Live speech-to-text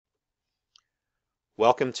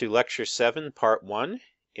Welcome to Lecture 7, Part 1,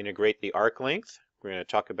 Integrate the Arc Length. We're going to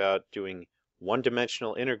talk about doing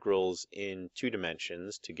one-dimensional integrals in 2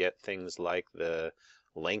 dimensions to get things like the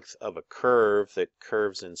length of a curve that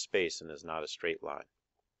curves in space and is not a straight line.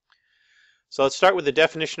 So let's start with the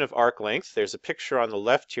definition of arc length. There's a picture on the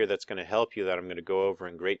left here that's going to help you that I'm going to go over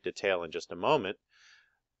in great detail in just a moment.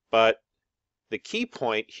 But the key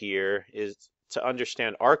point here is to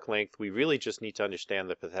understand arc length, we really just need to understand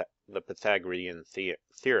the Pythagorean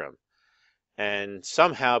theorem. And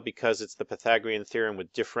somehow, because it's the Pythagorean theorem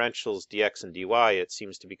with differentials dx and dy, it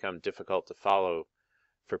seems to become difficult to follow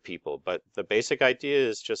for people. But the basic idea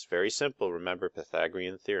is just very simple. Remember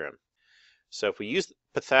Pythagorean theorem. So if we use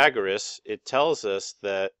Pythagoras, it tells us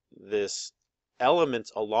that this element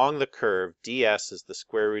along the curve, ds, is the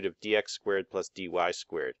square root of dx squared plus dy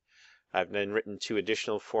squared. I've then written 2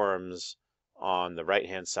 additional forms on the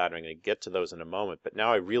right-hand side. I'm going to get to those in a moment, but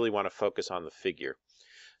now I really want to focus on the figure.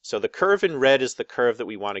 So the curve in red is the curve that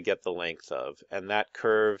we want to get the length of, and that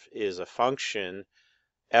curve is a function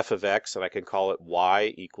f of x, and I can call it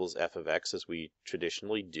y equals f of x, as we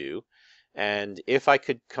traditionally do. And if I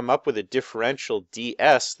could come up with a differential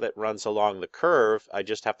ds that runs along the curve, I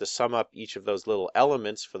just have to sum up each of those little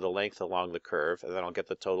elements for the length along the curve, and then I'll get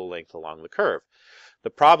the total length along the curve. The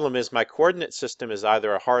problem is my coordinate system is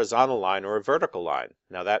either a horizontal line or a vertical line.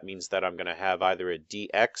 Now that means that I'm going to have either a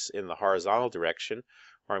dx in the horizontal direction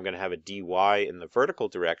or I'm going to have a dy in the vertical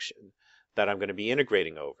direction that I'm going to be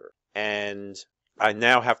integrating over. And I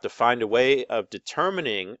now have to find a way of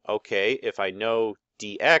determining, okay, if I know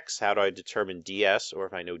dx, how do I determine ds? Or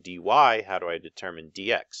if I know dy, how do I determine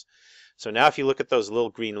dx? So now if you look at those little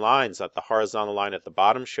green lines, that the horizontal line at the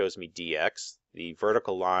bottom shows me dx, the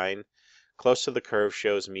vertical line close to the curve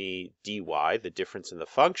shows me dy, the difference in the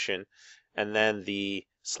function, and then the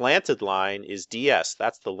slanted line is ds.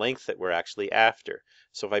 That's the length that we're actually after.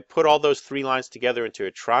 So if I put all those 3 lines together into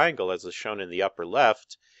a triangle, as is shown in the upper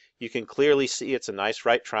left, you can clearly see it's a nice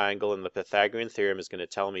right triangle, and the Pythagorean theorem is going to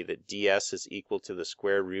tell me that ds is equal to the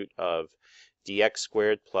square root of dx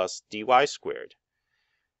squared plus dy squared.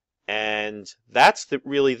 And that's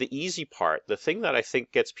really the easy part. The thing that I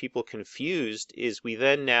think gets people confused is we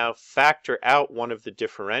then now factor out one of the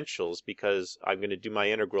differentials, because I'm going to do my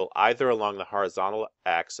integral either along the horizontal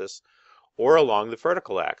axis or along the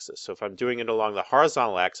vertical axis. So if I'm doing it along the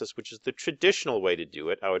horizontal axis, which is the traditional way to do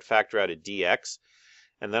it, I would factor out a dx,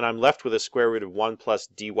 and then I'm left with a square root of 1 plus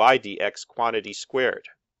dy dx quantity squared.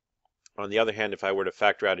 On the other hand, if I were to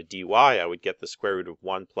factor out a dy, I would get the square root of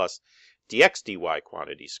 1 plus dx dy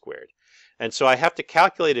quantity squared. And so I have to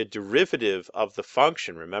calculate a derivative of the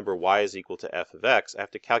function. Remember, y is equal to f of x. I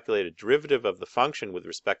have to calculate a derivative of the function with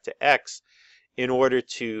respect to x in order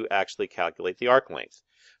to actually calculate the arc length.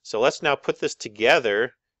 So let's now put this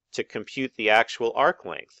together to compute the actual arc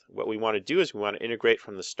length. What we want to do is we want to integrate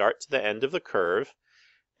from the start to the end of the curve,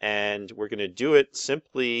 and we're going to do it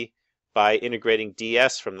simply by integrating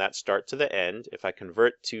ds from that start to the end. If I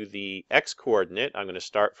convert to the x-coordinate, I'm going to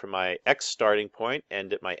start from my x starting point,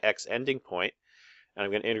 end at my x ending point, and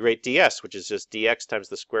I'm going to integrate ds, which is just dx times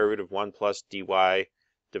the square root of 1 plus dy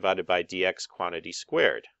divided by dx quantity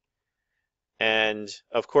squared. And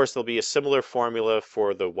of course there'll be a similar formula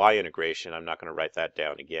for the y integration. I'm not going to write that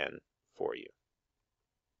down again for you.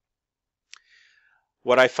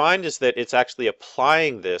 What I find is that it's actually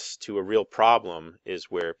applying this to a real problem is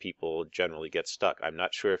where people generally get stuck. I'm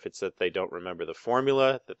not sure if it's that they don't remember the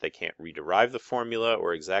formula, that they can't rederive the formula,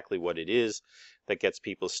 or exactly what it is that gets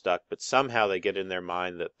people stuck, but somehow they get in their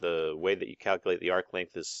mind that the way that you calculate the arc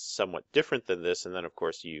length is somewhat different than this, and then of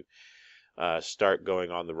course you start going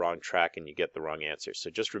on the wrong track and you get the wrong answer. So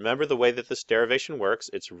just remember the way that this derivation works.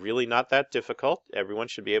 It's really not that difficult. Everyone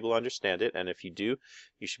should be able to understand it, and if you do,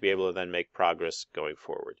 you should be able to then make progress going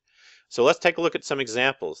forward. So let's take a look at some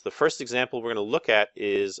examples. The first example we're going to look at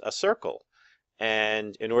is a circle.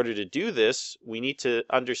 And in order to do this, we need to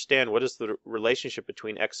understand what is the relationship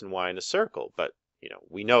between x and y in a circle. But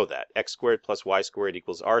we know that x squared plus y squared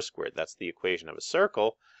equals r squared. That's the equation of a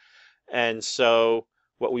circle. And so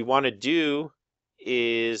what we want to do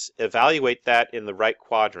is evaluate that in the right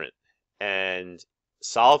quadrant. And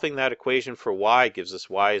solving that equation for y gives us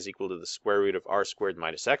y is equal to the square root of r squared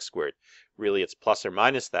minus x squared. Really, it's plus or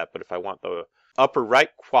minus that, but if I want the upper right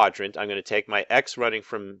quadrant, I'm going to take my x running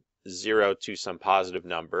from 0 to some positive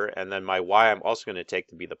number, and then my y I'm also going to take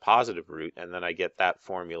to be the positive root, and then I get that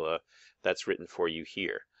formula that's written for you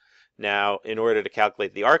here. Now, in order to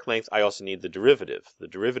calculate the arc length, I also need the derivative. The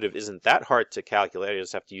derivative isn't that hard to calculate. I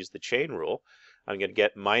just have to use the chain rule. I'm going to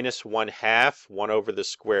get minus 1/2, 1 over the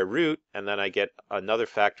square root, and then I get another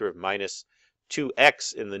factor of minus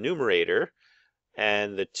 2x in the numerator.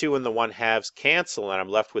 and the 2 and the 1/2 cancel, and I'm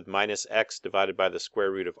left with minus x divided by the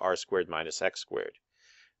square root of r squared minus x squared.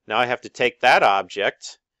 Now I have to take that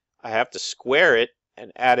object, I have to square it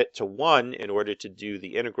and add it to 1 in order to do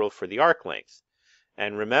the integral for the arc length.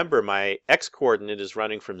 And remember, my x-coordinate is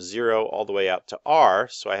running from 0 all the way out to r,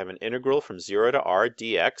 so I have an integral from 0 to r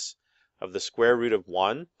dx of the square root of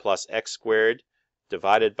 1 plus x squared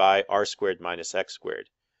divided by r squared minus x squared.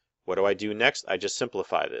 What do I do next? I just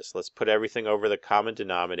simplify this. Let's put everything over the common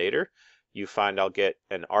denominator. You find I'll get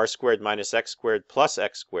an r squared minus x squared plus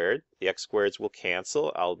x squared. The x squareds will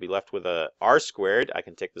cancel. I'll be left with a r squared. I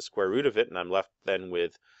can take the square root of it, and I'm left then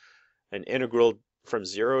with an integral from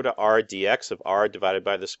 0 to r dx of r divided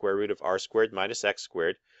by the square root of r squared minus x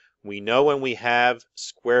squared. We know when we have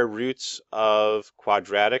square roots of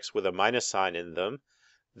quadratics with a minus sign in them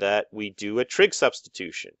that we do a trig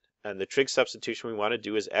substitution. And the trig substitution we want to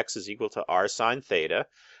do is x is equal to r sine theta.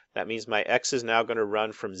 That means my x is now going to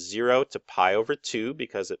run from 0 to pi over 2,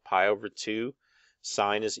 because at pi over 2,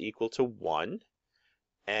 sine is equal to 1.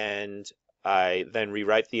 And I then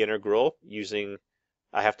rewrite the integral using,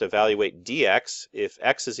 I have to evaluate dx. If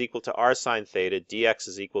x is equal to r sine theta, dx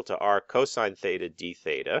is equal to r cosine theta d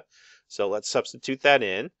theta. So let's substitute that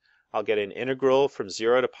in. I'll get an integral from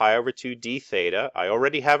 0 to pi over 2 d theta. I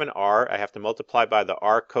already have an r. I have to multiply by the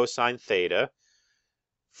r cosine theta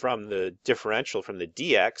from the differential from the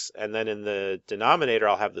dx, and then in the denominator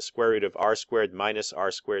I'll have the square root of r squared minus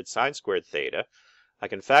r squared sine squared theta. I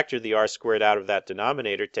can factor the r squared out of that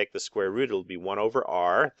denominator, take the square root, it'll be 1 over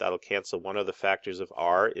r. That'll cancel one of the factors of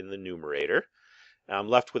r in the numerator. Now I'm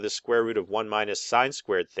left with the square root of 1 minus sine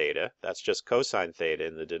squared theta. That's just cosine theta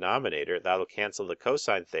in the denominator. That'll cancel the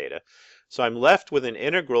cosine theta. So I'm left with an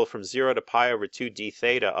integral from 0 to pi over 2 d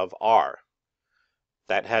theta of r.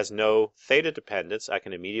 That has no theta dependence. I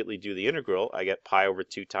can immediately do the integral. I get pi over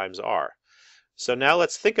 2 times r. So now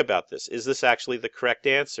let's think about this. Is this actually the correct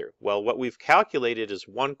answer? Well, what we've calculated is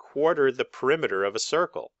 1/4 the perimeter of a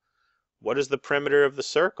circle. What is the perimeter of the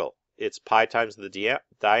circle? It's pi times the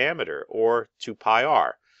diameter, or 2 pi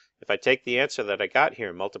r. If I take the answer that I got here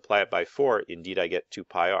and multiply it by 4, indeed I get 2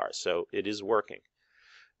 pi r. So it is working.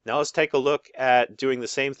 Now let's take a look at doing the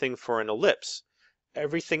same thing for an ellipse.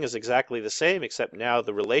 Everything is exactly the same, except now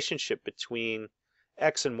the relationship between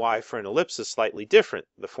x and y for an ellipse is slightly different.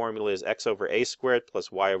 The formula is x over a squared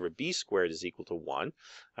plus y over b squared is equal to 1.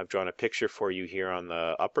 I've drawn a picture for you here on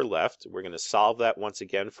the upper left. We're going to solve that once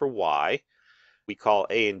again for y. We call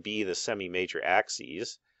a and b the semi-major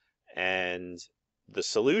axes, and the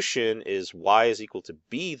solution is y is equal to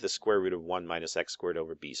b the square root of 1 minus x squared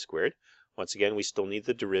over b squared. Once again, we still need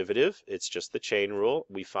the derivative. It's just the chain rule.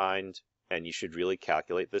 We find, and you should really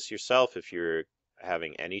calculate this yourself if you're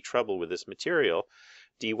having any trouble with this material,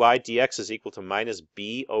 dy dx is equal to minus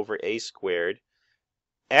b over a squared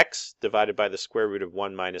x divided by the square root of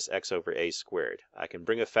 1 minus x over a squared. I can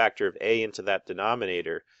bring a factor of a into that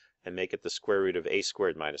denominator and make it the square root of a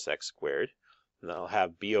squared minus x squared. And I'll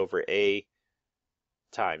have b over a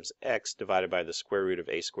times x divided by the square root of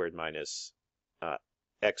a squared minus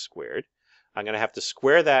x squared. I'm going to have to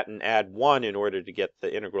square that and add 1 in order to get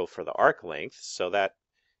the integral for the arc length. So that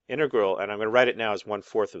integral, and I'm going to write it now as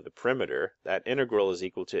 1/4 of the perimeter, that integral is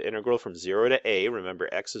equal to integral from 0 to a, remember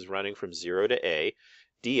x is running from 0 to a,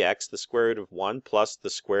 dx, the square root of 1 plus the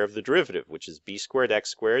square of the derivative, which is b squared x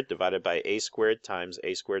squared divided by a squared times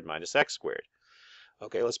a squared minus x squared.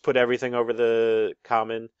 Okay, let's put everything over the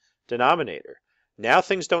common denominator. Now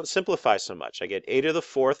things don't simplify so much. I get a to the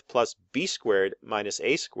 4th plus b squared minus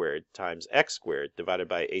a squared times x squared divided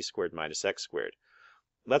by a squared minus x squared.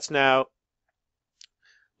 Let's now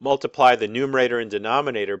multiply the numerator and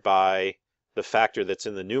denominator by the factor that's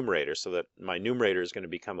in the numerator, so that my numerator is going to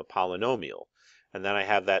become a polynomial. And then I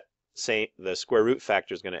have that the square root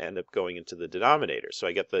factor is going to end up going into the denominator. So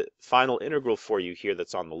I get the final integral for you here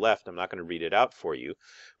that's on the left. I'm not going to read it out for you.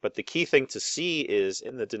 But the key thing to see is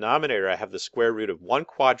in the denominator I have the square root of 1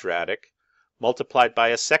 quadratic multiplied by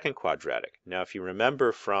a second quadratic. Now if you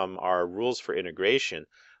remember from our rules for integration,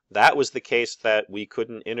 that was the case that we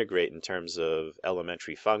couldn't integrate in terms of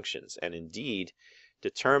elementary functions. And indeed,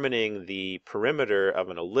 determining the perimeter of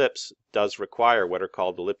an ellipse does require what are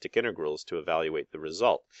called elliptic integrals to evaluate the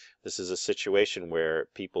result. This is a situation where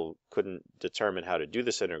people couldn't determine how to do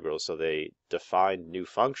this integral, so they defined new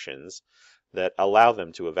functions that allow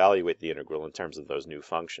them to evaluate the integral in terms of those new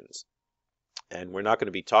functions. And we're not going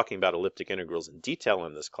to be talking about elliptic integrals in detail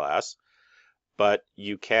in this class, but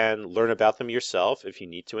you can learn about them yourself if you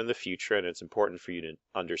need to in the future, and it's important for you to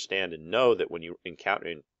understand and know that when you encounter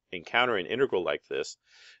an integral like this,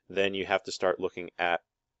 then you have to start looking at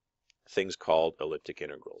things called elliptic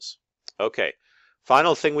integrals. Okay,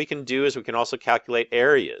 Final thing we can do is we can also calculate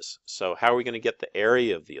areas. So how are we going to get the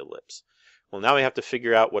area of the ellipse? Well, now we have to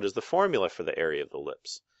figure out what is the formula for the area of the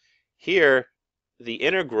ellipse. Here, the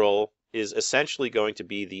integral is essentially going to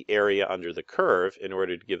be the area under the curve in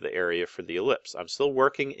order to give the area for the ellipse. I'm still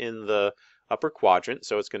working in the upper quadrant,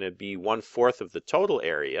 so it's going to be 1/4 of the total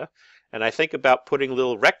area. And I think about putting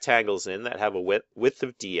little rectangles in that have a width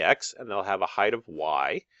of dx, and they'll have a height of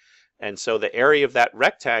y. And so the area of that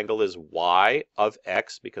rectangle is y of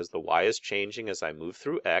x, because the y is changing as I move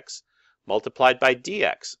through x, multiplied by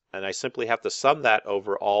dx. And I simply have to sum that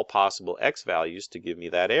over all possible x values to give me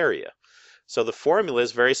that area. So the formula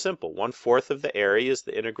is very simple. 1/4 of the area is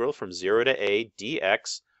the integral from 0 to a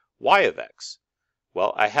dx y of x.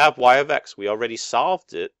 Well, I have y of x. We already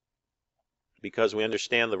solved it because we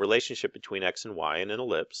understand the relationship between x and y in an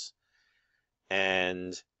ellipse.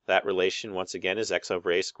 And that relation, once again, is x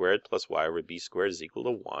over a squared plus y over b squared is equal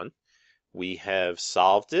to 1. We have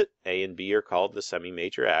solved it. A and b are called the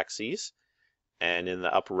semi-major axes. And in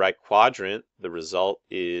the upper right quadrant, the result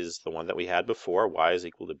is the one that we had before. Y is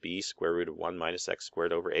equal to b square root of 1 minus x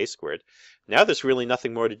squared over a squared. Now there's really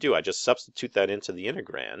nothing more to do. I just substitute that into the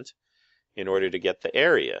integrand in order to get the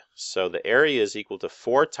area. So the area is equal to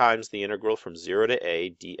 4 times the integral from 0 to a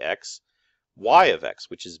dx y of x,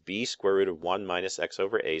 which is b square root of 1 minus x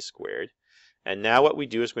over a squared. And now what we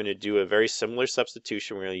do is we're going to do a very similar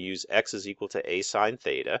substitution. We're going to use x is equal to a sine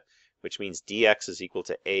theta, which means dx is equal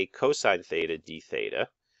to a cosine theta d theta.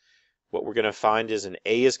 What we're going to find is an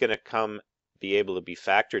a is going to be able to be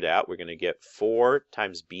factored out. We're going to get 4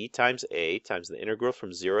 times b times a times the integral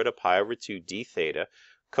from 0 to pi over 2 d theta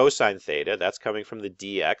cosine theta. That's coming from the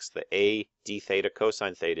dx. The a d theta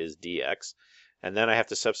cosine theta is dx. And then I have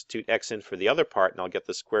to substitute x in for the other part, and I'll get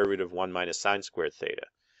the square root of 1 minus sine squared theta.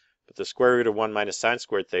 But the square root of 1 minus sine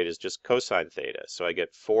squared theta is just cosine theta. So I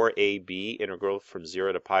get 4ab integral from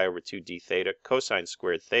 0 to pi over 2 d theta cosine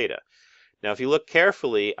squared theta. Now if you look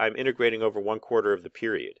carefully, I'm integrating over 1/4 of the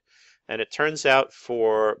period. And it turns out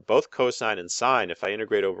for both cosine and sine, if I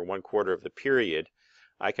integrate over 1/4 of the period,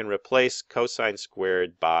 I can replace cosine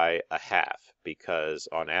squared by a half, because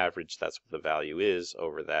on average that's what the value is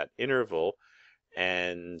over that interval.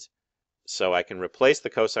 And so I can replace the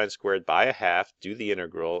cosine squared by a half, do the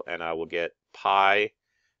integral, and I will get pi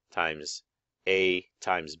times a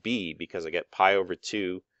times b, because I get pi over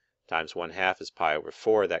 2 times 1/2 is pi over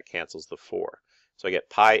 4. That cancels the 4. So I get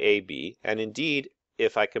pi ab. And indeed,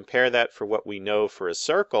 if I compare that for what we know for a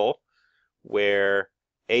circle, where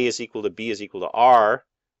a is equal to b is equal to r,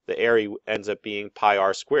 the area ends up being pi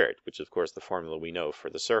r squared, which is of course the formula we know for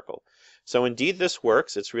the circle. So indeed this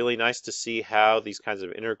works. It's really nice to see how these kinds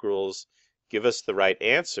of integrals give us the right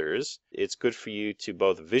answers. It's good for you to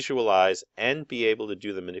both visualize and be able to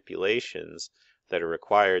do the manipulations that are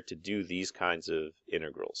required to do these kinds of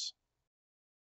integrals.